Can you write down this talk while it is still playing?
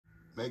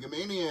Mega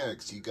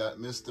Maniacs, you got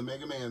Mr.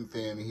 Mega Man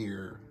fan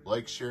here.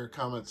 Like, share,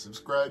 comment,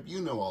 subscribe,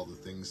 you know all the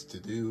things to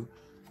do.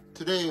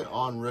 Today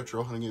on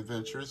Retro Hunting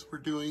Adventures, we're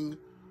doing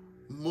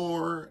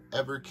more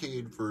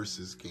Evercade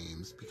versus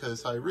games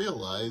because I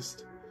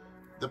realized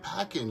the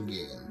pack-in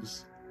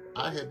games,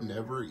 I had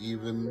never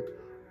even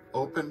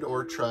opened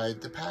or tried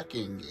the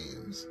pack-in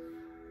games.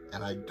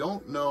 And I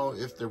don't know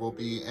if there will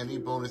be any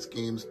bonus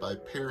games by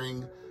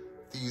pairing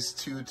these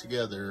two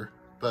together,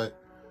 but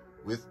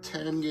with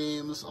 10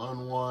 games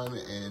on one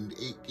and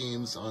 8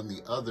 games on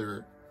the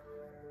other,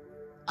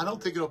 I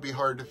don't think it'll be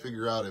hard to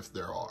figure out if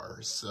there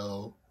are.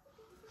 So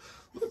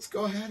let's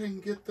go ahead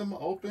and get them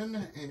open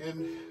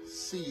and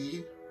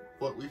see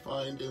what we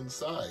find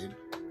inside.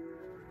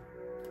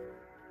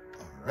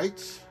 All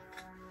right,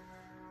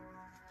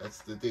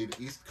 that's the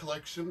DataEast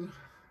collection,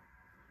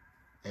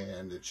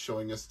 and it's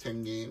showing us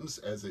 10 games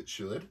as it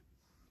should.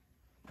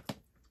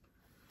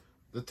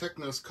 The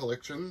Technos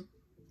collection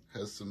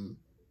has some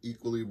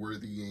equally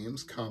worthy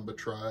games: Combat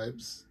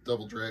Tribes,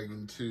 Double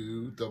Dragon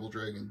 2, Double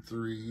Dragon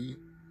 3.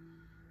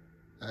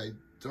 I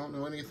don't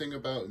know anything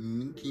about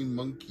Minky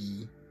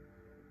Monkey.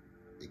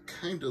 It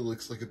kind of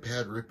looks like a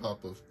bad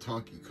rip-off of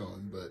Donkey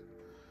Kong, but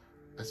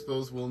I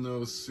suppose we'll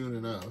know soon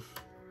enough.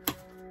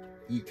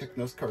 The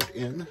Technos card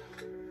in.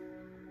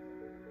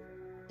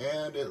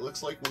 And it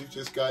looks like we've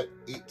just got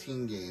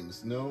 18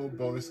 games. No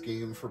bonus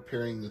game for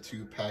pairing the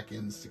two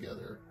pack-ins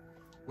together,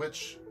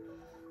 which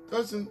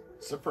doesn't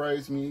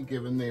surprise me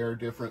given they are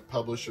different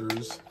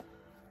publishers.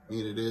 I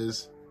mean, it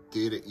is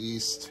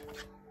DataEast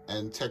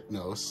and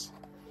Technos.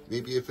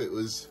 Maybe if it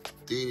was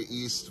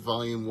DataEast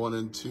Volume 1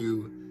 and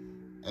 2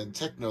 and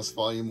Technos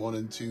Volume 1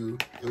 and 2,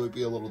 it would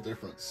be a little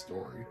different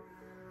story.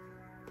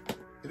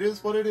 It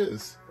is what it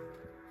is.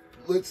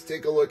 Let's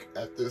take a look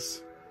at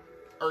this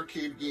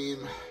arcade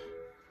game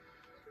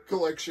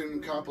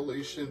collection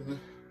compilation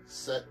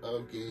set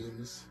of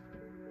games.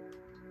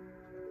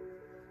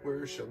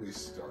 Where shall we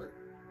start?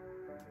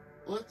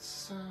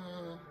 Let's,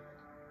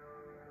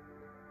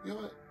 you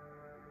know what?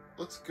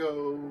 Let's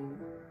go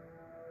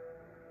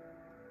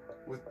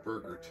with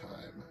Burger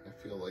Time. I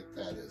feel like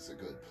that is a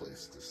good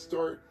place to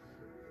start.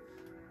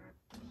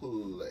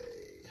 Play.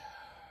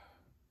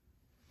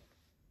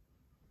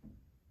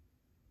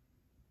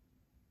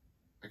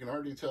 I can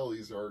already tell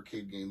these are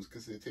arcade games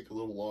because they take a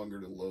little longer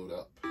to load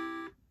up.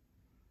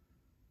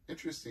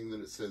 Interesting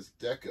that it says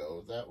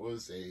Deco. That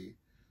was a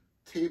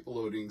tape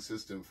loading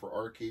system for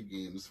arcade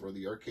games where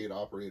the arcade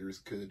operators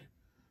could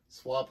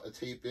swap a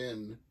tape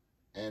in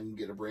and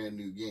get a brand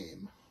new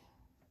game.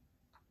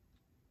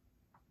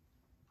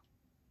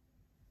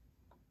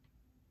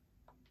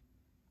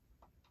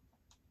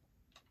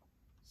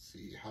 Let's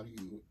see, how do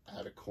you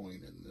add a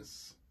coin in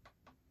this?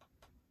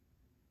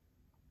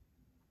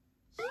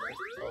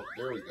 Oh,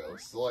 there we go.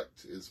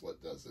 Select is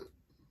what does it.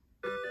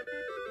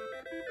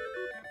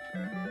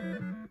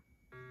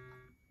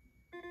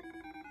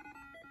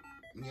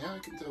 Yeah, I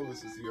can tell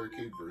this is the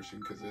arcade version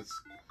because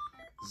it's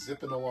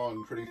zipping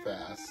along pretty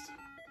fast.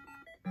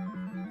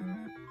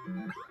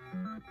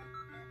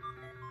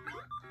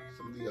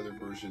 Some of the other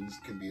versions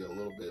can be a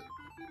little bit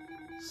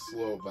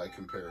slow by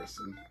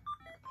comparison.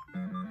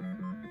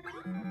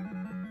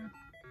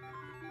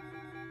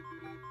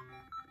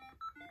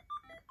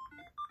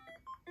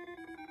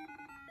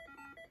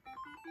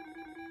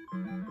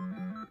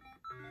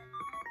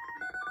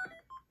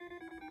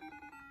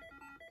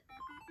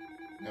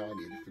 Now I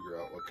need to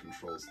figure out what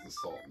controls the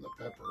salt and the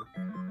pepper,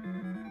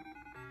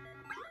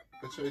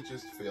 which I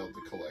just failed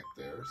to collect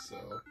there,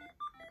 so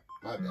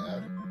my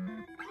bad.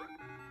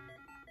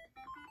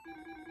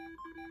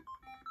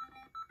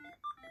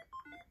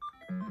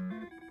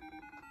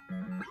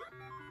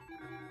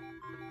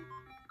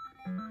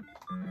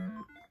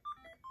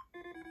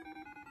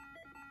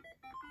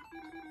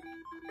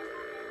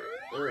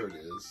 There it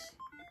is,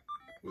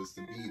 was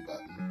the B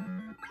button.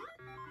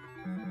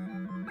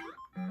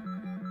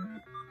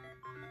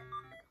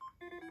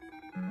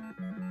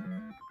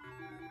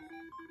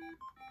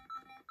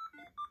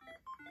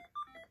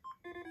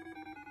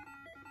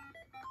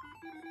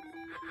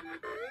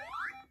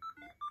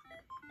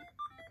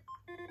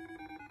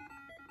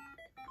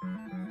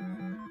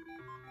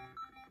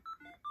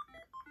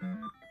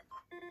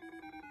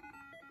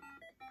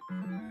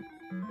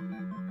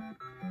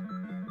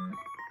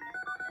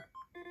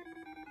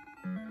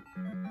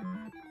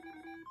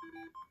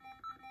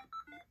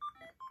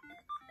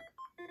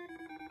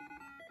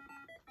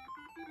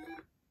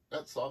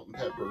 That salt and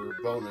pepper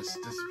bonus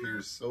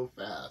disappears so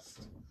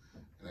fast,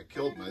 and I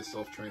killed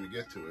myself trying to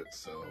get to it,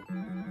 so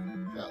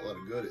got a lot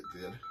of good it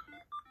did.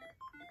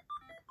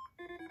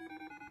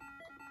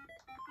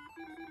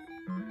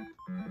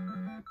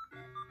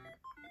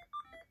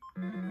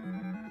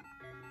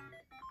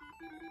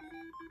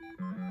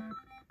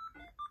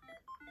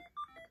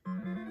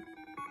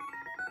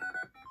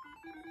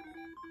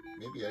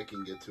 Maybe I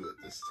can get to it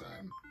this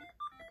time.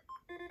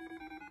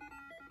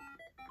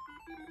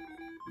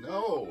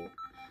 No!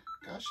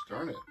 Gosh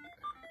darn it.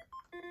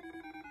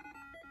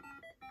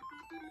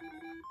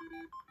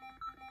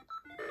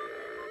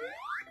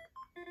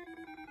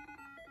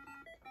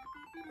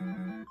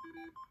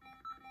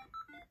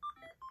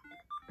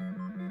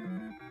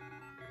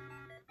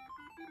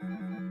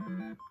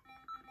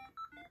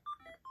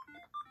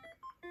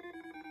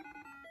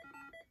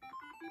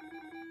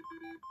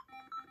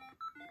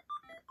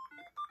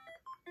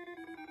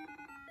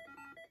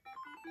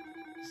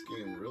 This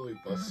game really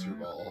busts your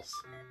balls.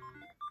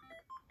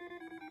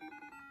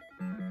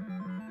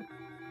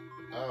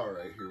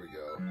 Alright, here we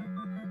go.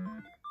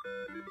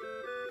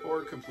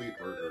 4 complete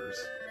burgers.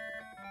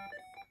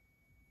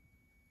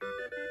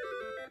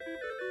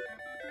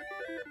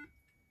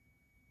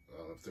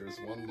 Well, if there's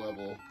one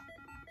level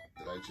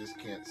that I just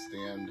can't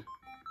stand,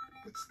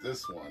 it's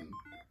this one,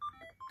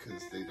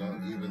 because they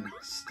don't even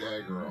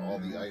stagger all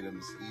the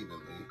items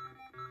evenly.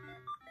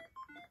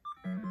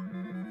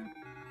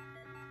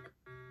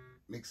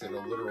 Makes it a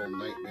literal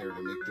nightmare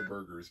to make the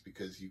burgers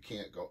because you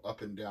can't go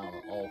up and down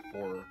all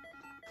 4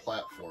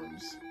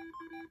 platforms.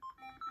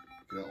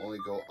 You can only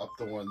go up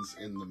the ones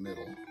in the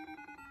middle.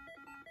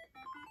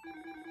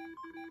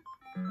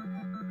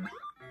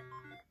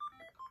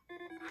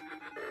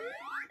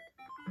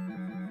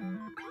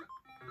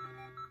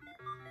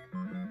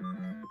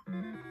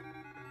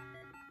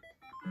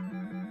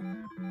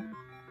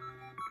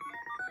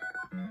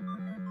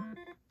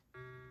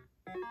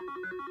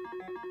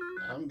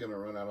 I'm gonna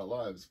run out of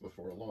lives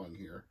before long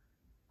here.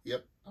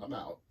 Yep, I'm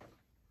out.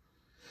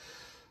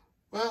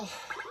 Well,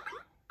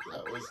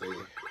 that was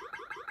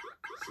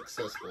a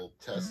successful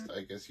test,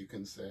 I guess you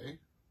can say.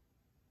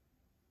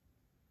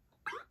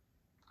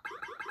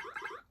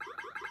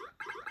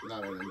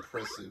 Not an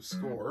impressive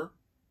score,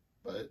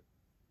 but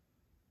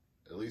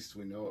at least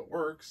we know it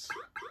works.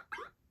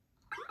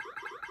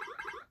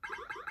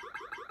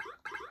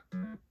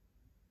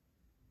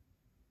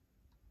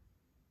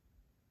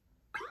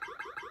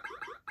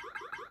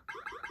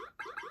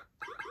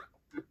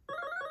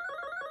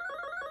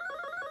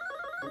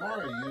 The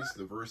more I use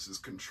the Versus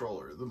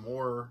controller, the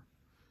more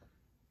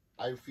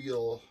I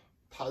feel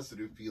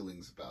positive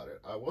feelings about it.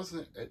 I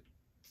wasn't at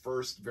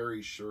first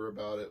very sure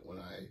about it when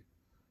I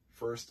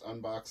first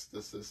unboxed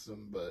the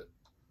system, but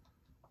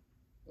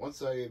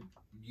once I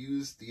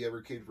used the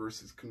Evercade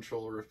Versus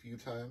controller a few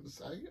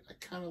times, I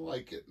kind of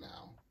like it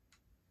now.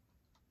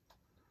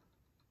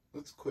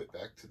 Let's quit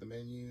back to the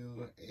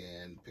menu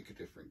and pick a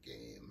different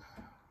game.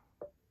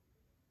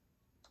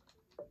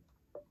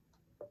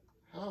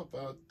 How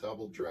about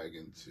Double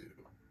Dragon 2?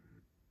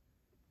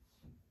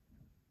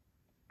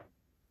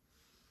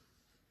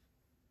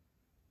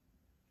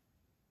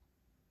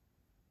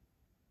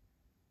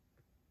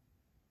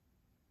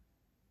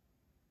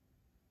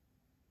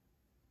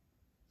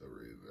 The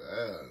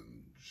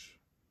Revenge.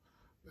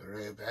 The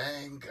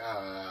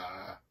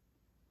Revenga.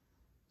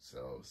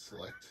 So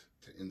select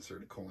to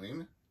insert a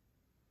coin.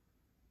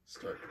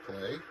 Start to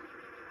play.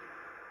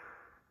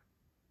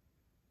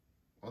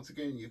 Once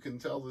again, you can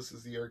tell this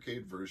is the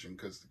arcade version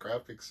because the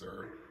graphics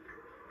are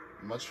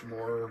much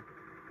more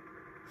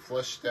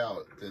fleshed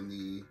out than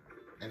the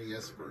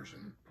NES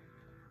version.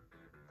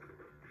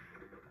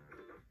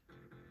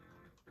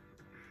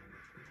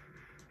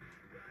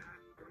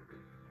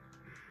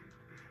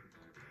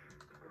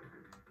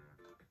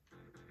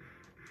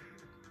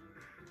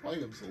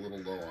 Volume's a little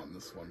low on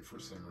this one for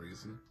some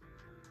reason.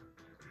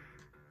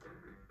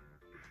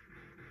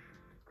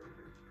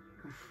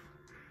 Oof,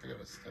 I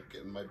gotta stop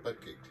getting my butt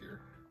kicked here.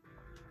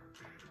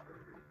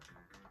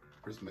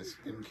 Where's my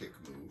spin kick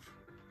move?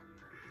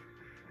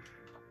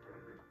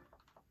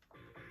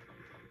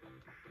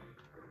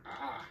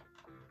 Ah!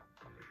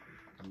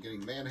 I'm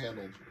getting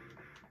manhandled.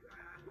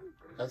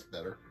 That's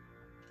better.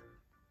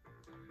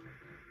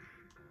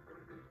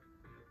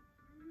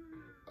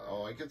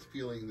 Oh, I get the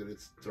feeling that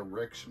it's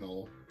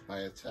directional. My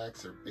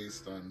attacks are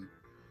based on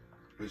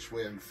which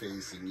way I'm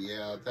facing.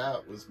 Yeah,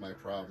 that was my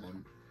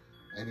problem.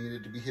 I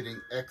needed to be hitting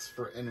X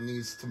for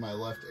enemies to my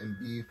left and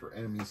B for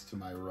enemies to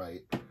my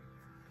right.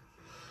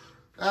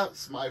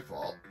 That's my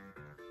fault.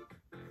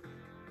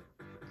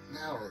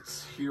 Now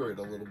let's hear it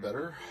a little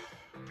better.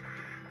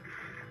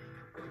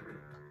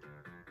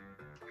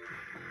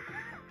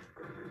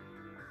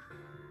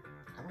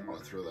 I don't want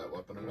to throw that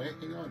weapon away.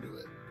 Hang on to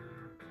it.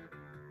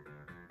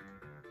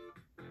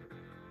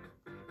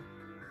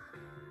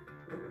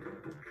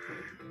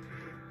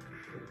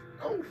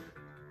 Oh!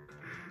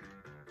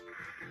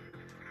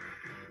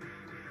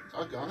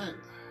 Doggone it.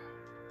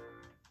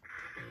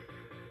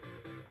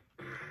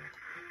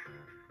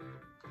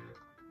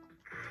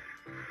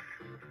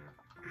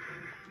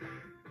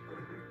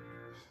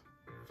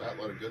 Fat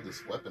lot of good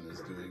this weapon is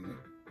doing me.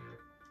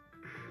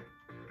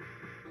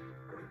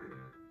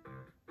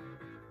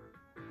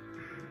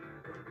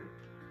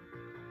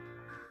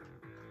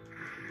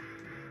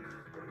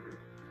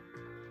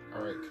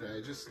 Alright, can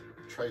I just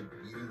try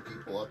beating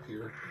people up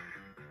here?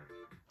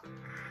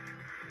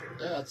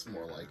 That's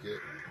more like it.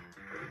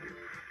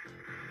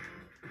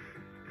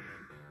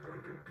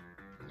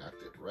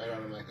 Knocked it right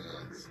out of my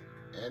hands.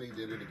 And he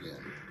did it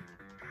again.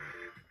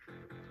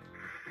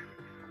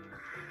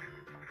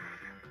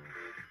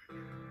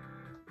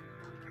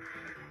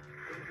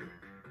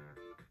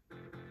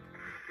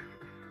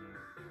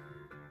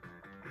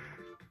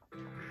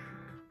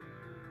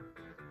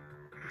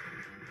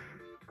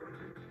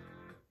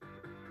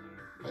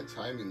 My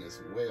timing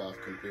is way off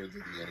compared to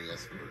the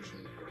NES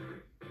version.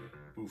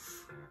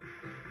 Oof.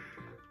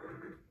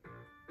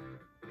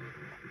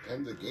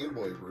 And the Game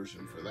Boy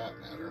version for that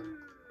matter.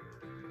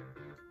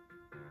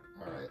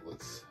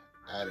 let's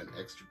add an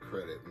extra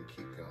credit and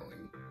keep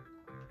going.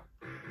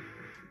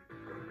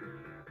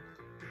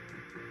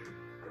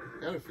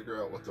 Gotta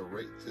figure out what the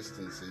right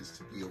distance is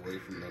to be away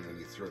from them when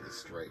you throw the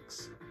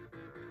strikes.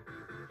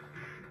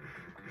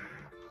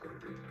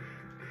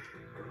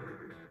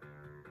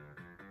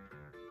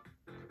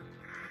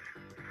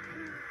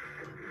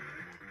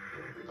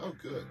 Oh,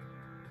 good.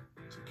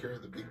 Took care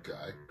of the big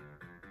guy.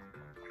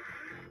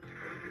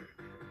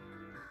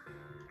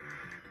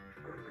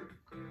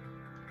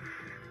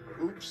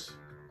 Oops.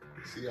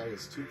 See, I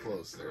was too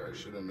close there. I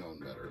should have known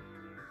better.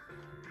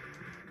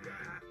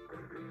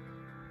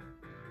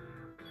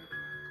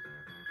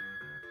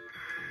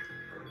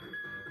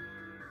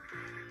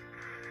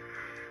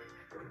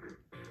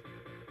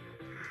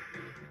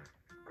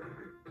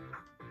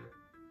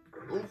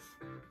 Oof.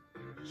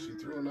 She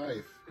threw a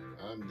knife.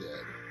 I'm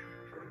dead.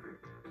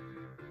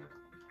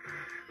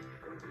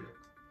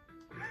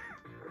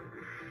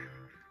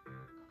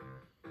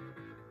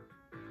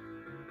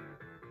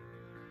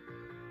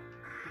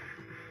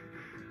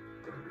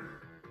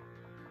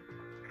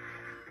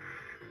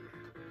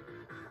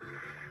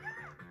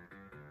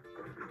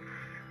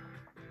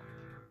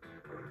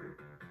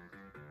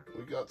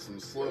 We got some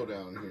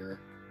slowdown here.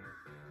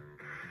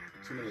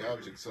 Too many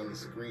objects on the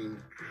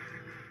screen.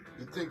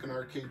 You'd think an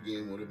arcade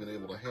game would have been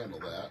able to handle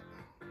that.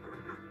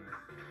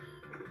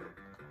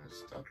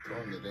 Stop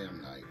throwing the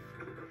damn knife.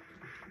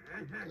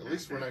 At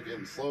least we're not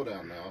getting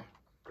slowdown now.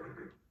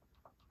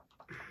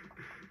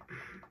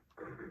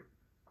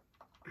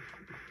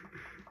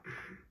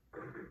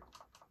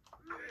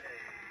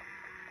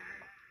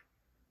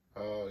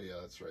 Oh yeah,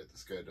 that's right.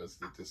 This guy does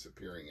the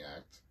disappearing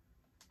act.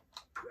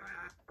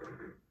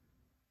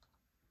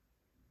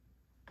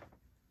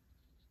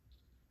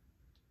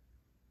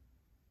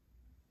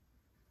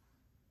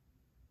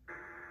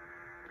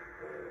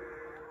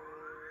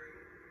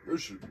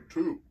 Mission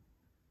 2.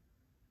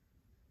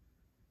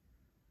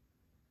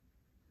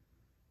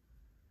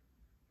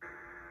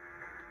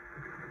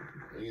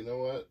 And you know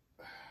what?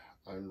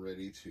 I'm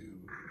ready to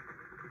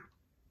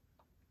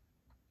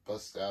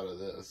bust out of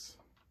this.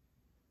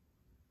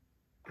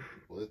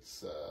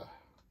 Let's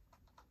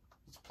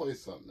play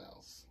something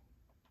else.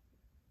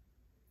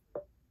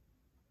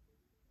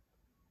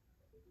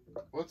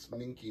 What's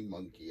Minky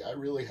Monkey? I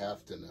really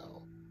have to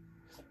know.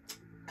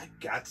 I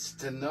gots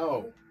to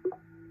know.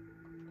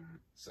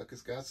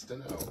 Suckers gots to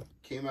know.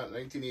 Came out in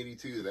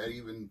 1982. That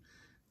even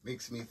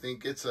makes me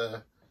think it's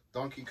a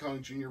Donkey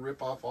Kong Jr.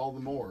 ripoff all the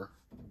more.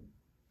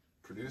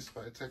 Produced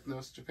by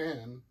Technos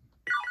Japan.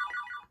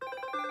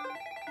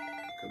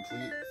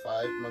 Complete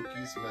 5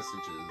 monkeys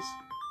messages.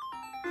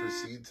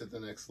 Proceed to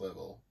the next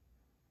level.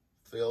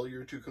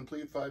 Failure to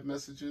complete 5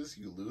 messages,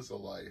 you lose a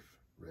life.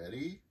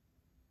 Ready?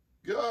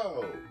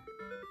 Go!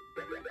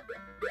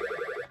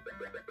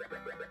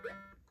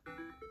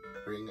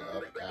 Bring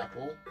up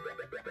apple.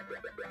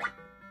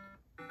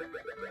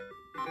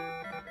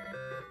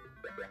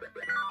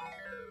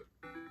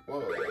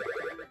 Whoa.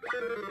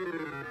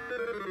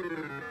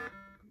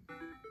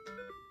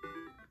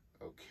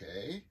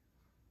 Okay.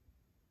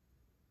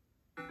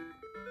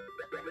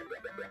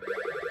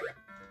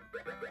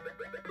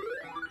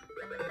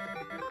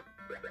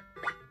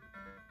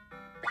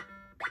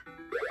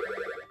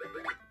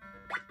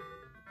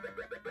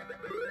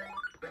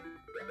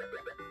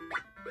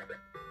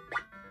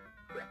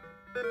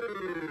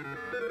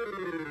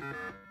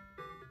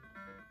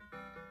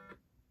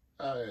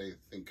 I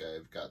think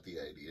I've got the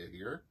idea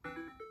here.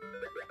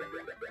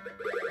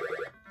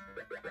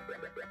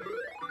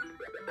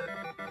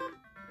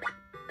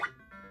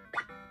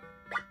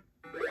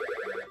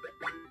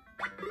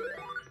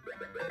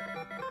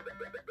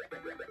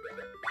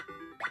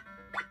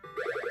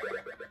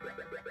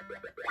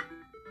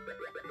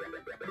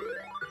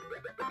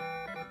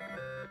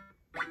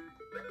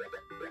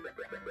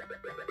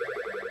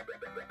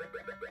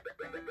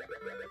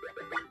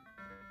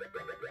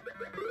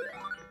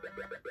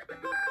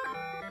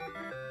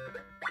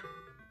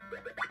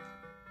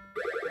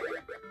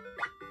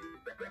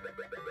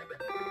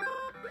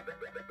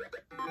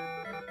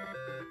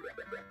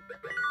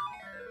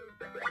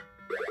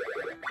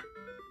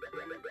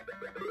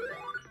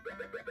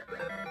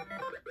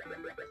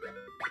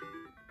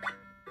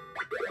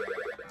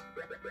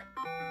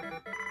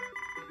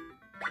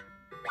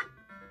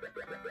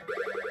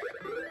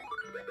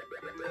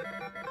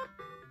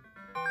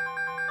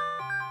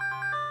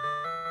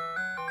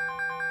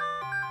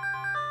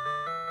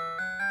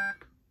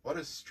 What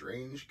a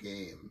strange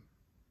game.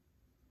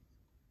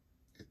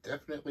 It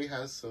definitely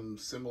has some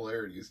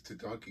similarities to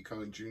Donkey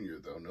Kong Jr.,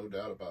 though, no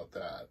doubt about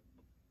that.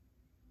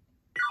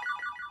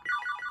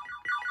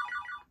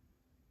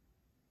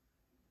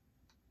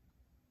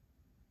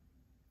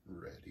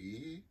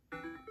 Ready,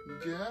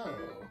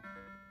 go.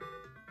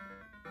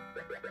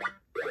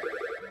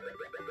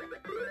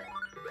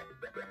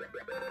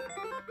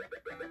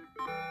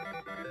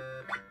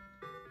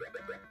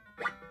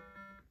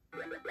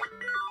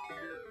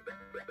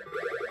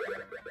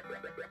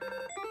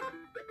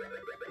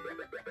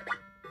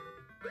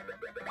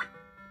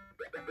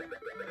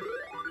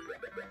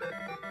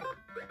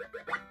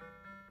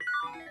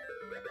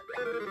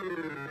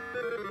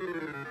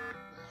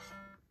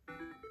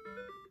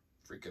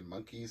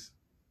 monkeys.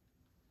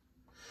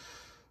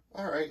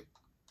 Alright.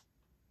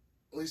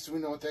 At least we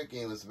know what that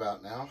game is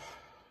about now.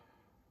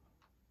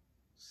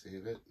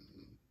 Save it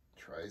and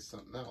try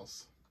something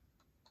else.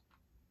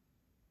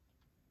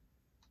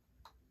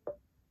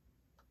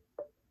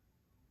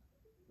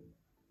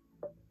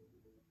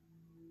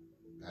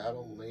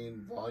 Battle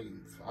Lane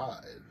Volume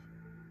 5.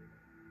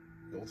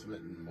 The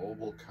ultimate in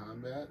mobile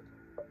combat.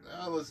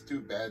 Let's do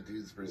Bad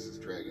Dudes versus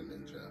Dragon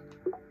Ninja.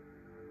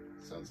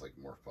 Sounds like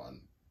more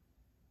fun.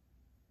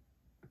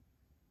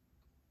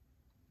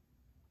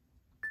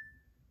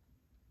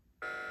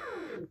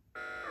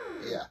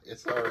 Yeah,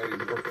 it's already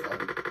more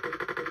fun.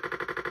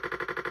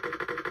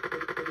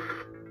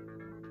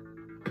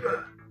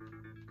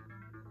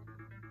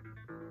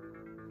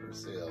 For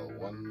sale,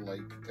 one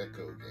like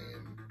Deco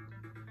game.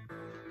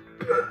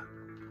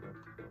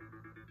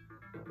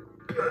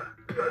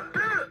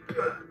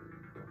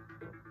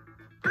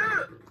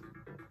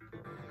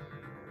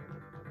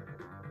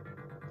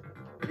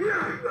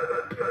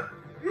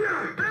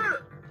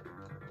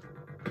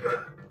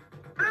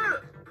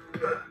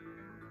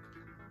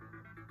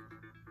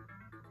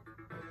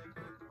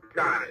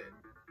 Got it.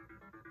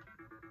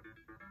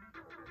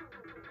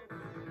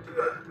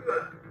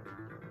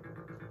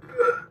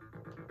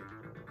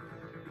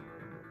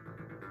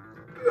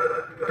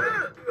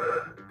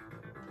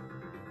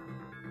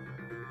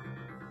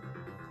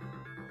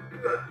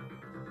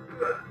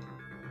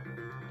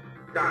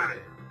 Got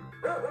it.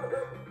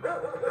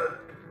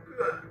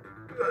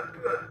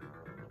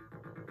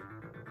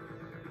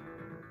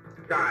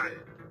 Got it.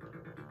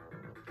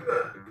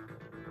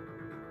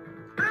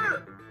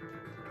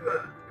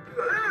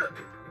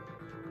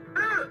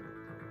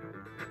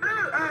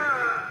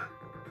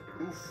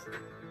 Oof.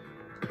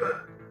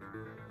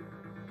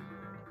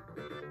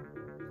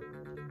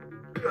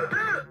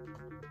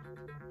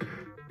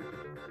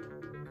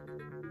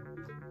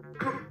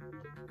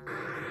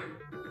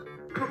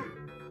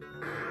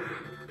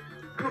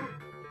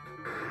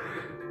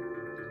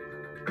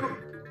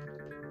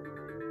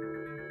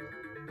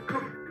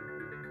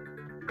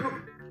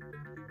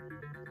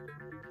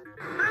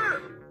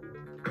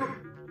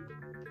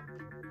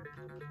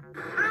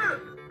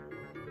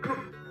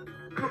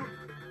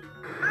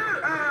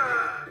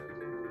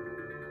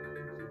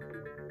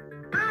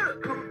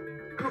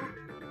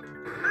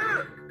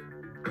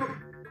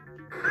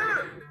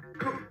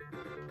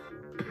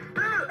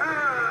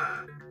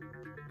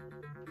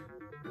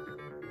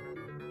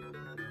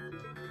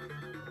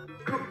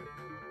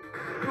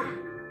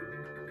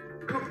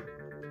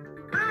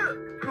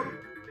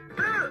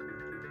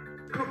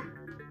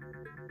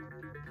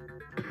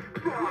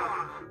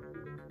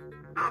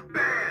 I'm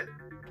bad.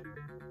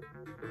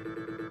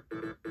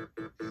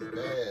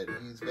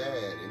 He's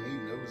bad, and he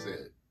knows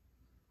it.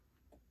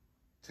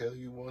 Tell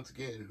you once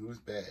again who's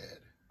bad.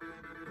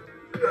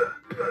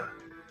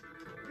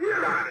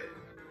 Got it.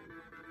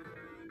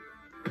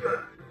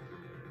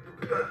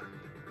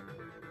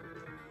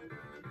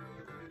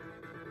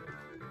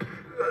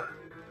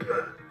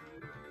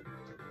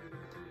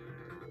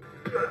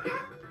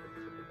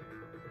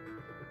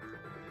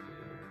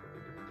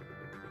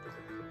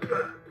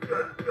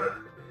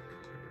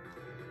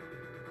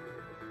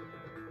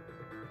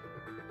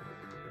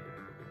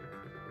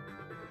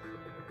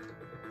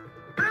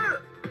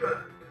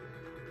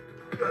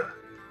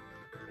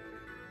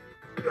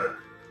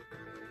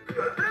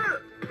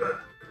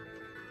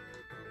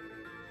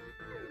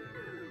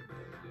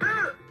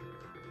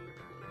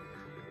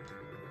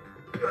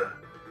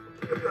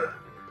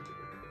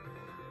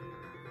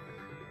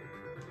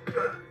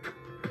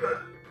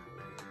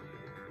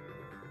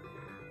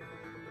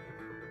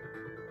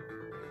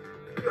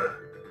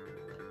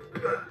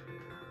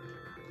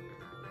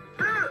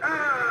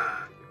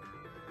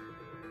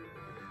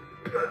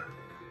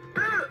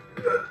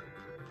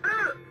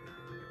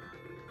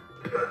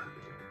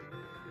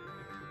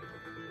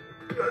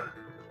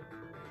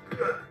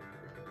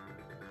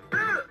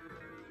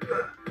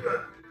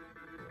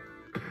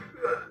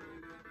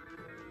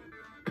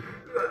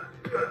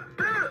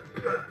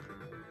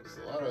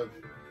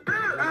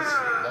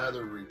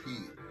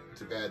 Repeat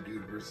to Bad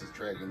Dude versus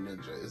Dragon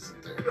Ninja,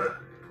 isn't there?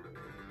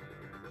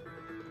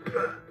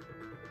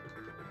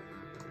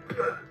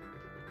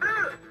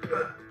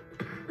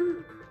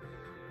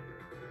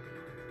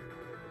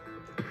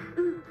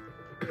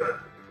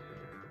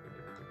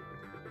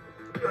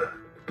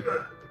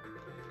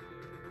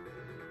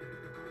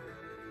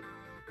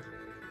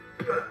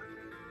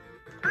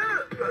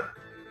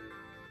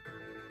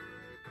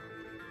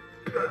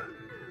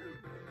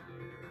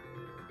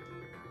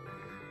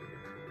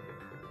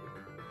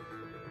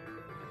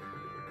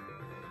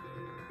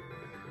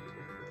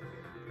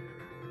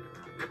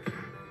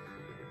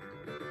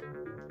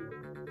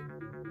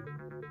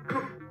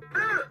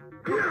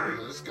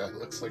 This guy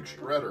looks like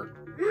Shredder.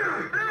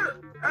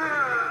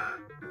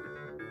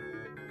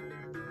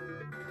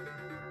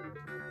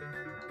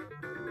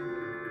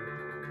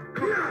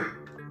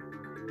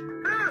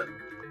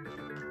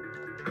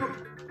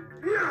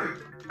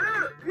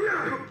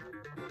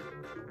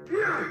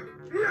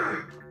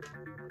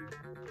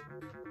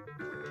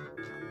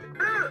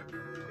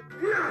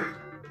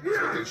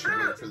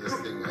 this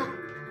thing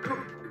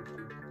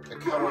a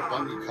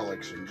Cowabunga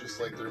collection, just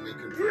like they're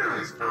making for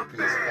PS4,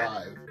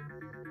 PS5.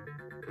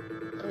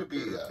 That would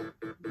be a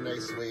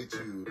nice way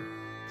to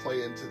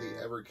play into the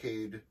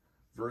Evercade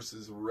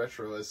versus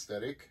retro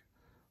aesthetic.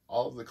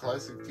 All of the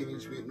classic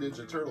Teenage Mutant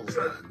Ninja Turtles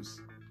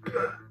games.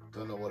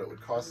 Don't know what it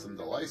would cost them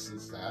to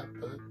license that,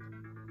 but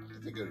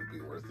I think it would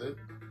be worth it.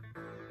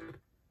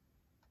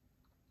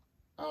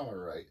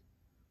 Alright.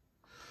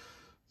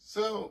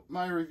 So,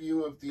 my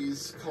review of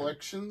these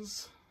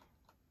collections,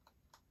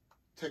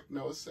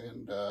 Technos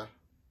and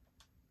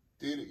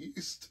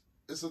DataEast,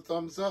 is a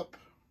thumbs up.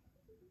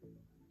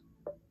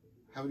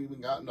 Haven't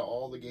even gotten to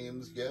all the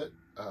games yet.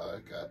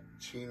 Got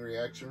Chain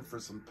Reaction for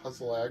some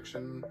puzzle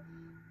action,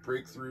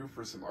 Breakthrough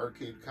for some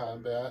arcade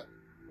combat.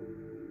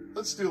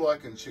 Let's do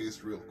Lock and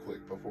Chase real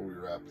quick before we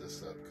wrap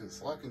this up,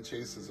 because Lock and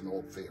Chase is an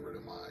old favorite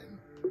of mine.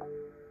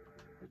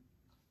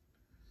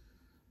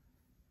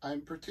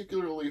 I'm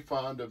particularly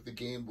fond of the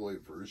Game Boy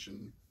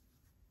version,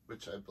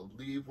 which I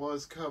believe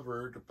was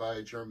covered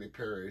by Jeremy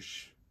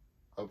Parrish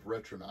of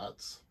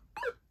Retronauts.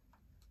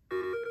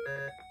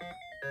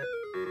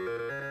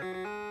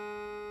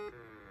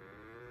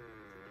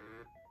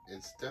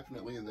 It's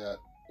definitely that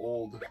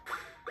old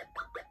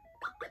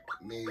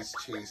maze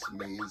chase,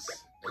 maze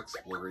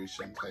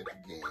exploration type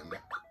of game.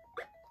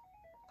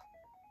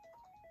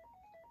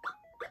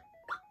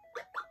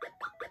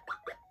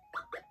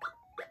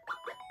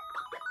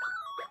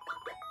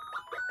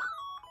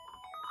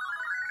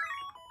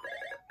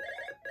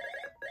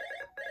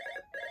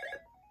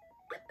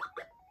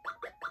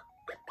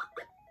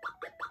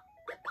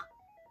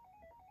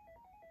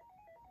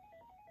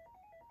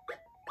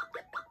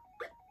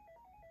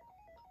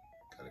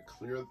 Gotta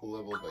clear the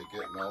level by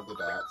getting all the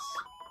dots.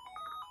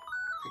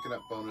 Picking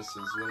up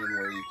bonuses, winning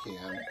where you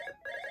can.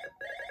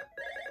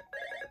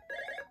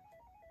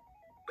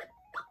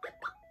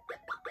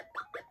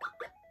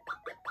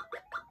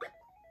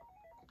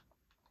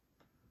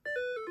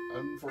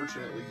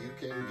 Unfortunately, you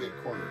can get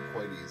cornered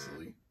quite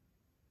easily.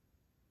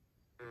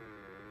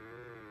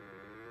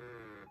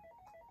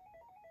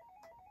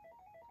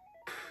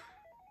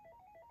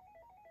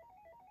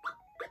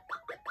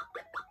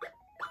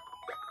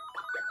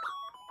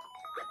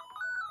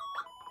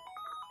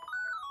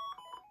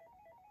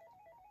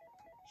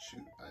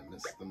 Shoot, I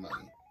missed the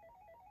money.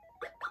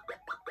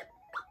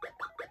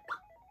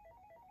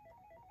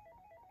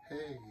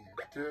 Hey,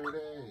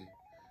 dirty,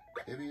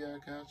 baby, I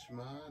got your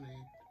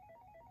money.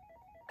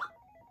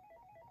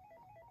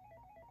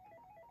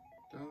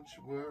 Don't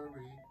you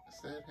worry, I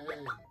said,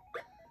 hey,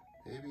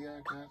 baby,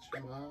 I got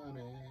your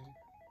money.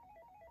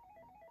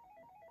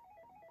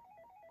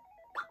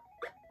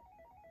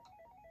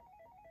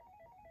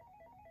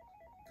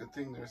 Good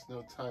thing there's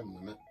no time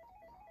limit.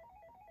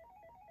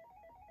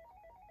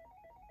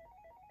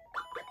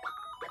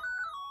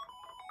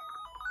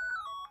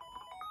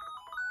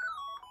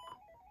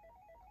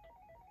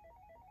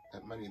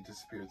 That money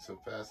disappeared so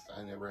fast,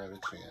 I never had a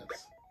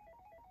chance.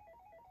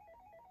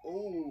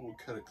 Oh,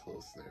 cut it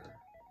close there.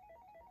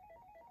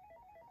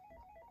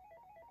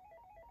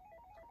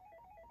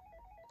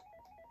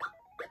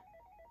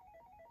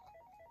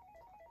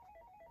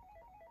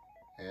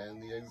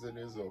 And the exit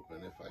is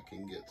open if I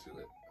can get to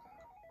it.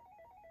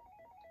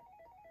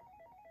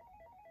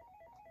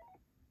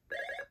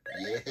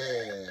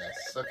 Yeah,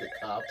 suck it,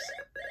 cops.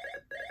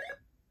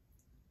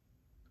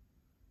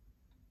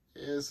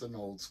 It's an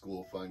old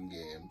school fun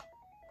game.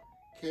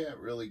 Can't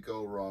really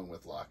go wrong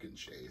with Lock and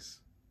Chase.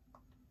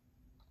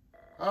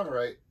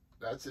 Alright,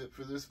 that's it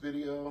for this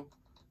video.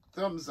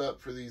 Thumbs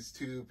up for these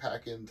two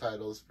pack-in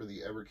titles for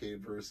the Evercade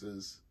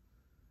versus.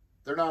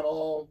 They're not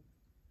all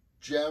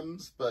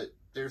gems, but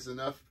there's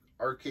enough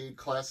arcade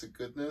classic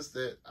goodness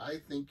that I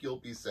think you'll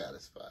be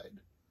satisfied.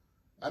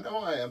 I know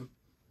I am.